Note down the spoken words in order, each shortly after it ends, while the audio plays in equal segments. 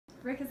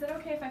Rick, is it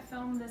okay if I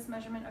film this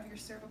measurement of your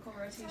cervical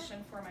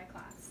rotation for my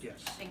class?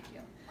 Yes. Thank you.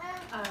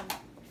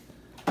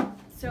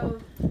 So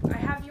I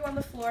have you on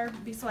the floor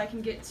so I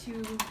can get to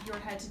your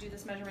head to do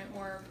this measurement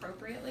more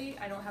appropriately.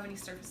 I don't have any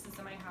surfaces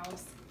in my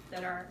house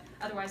that are,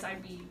 otherwise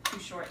I'd be too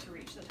short to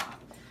reach the top.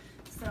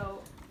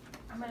 So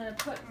I'm going to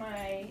put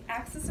my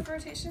axis of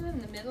rotation in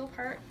the middle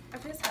part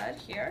of his head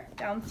here,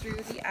 down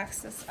through the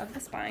axis of the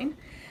spine.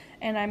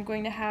 And I'm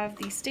going to have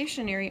the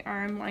stationary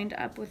arm lined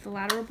up with the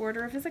lateral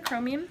border of his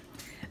acromion.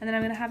 And then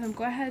I'm going to have him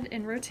go ahead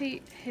and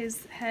rotate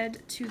his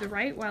head to the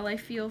right while I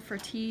feel for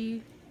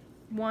T1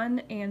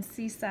 and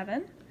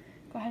C7.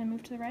 Go ahead and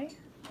move to the right.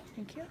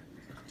 Thank you.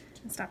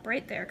 And stop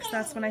right there, because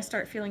that's when I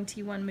start feeling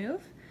T1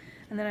 move.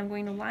 And then I'm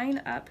going to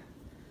line up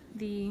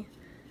the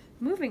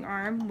moving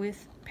arm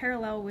with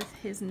parallel with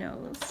his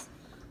nose.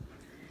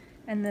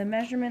 And the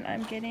measurement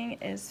I'm getting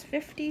is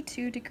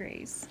 52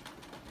 degrees.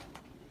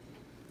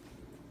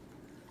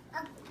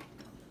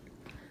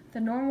 The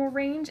normal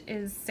range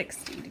is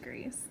 60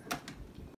 degrees.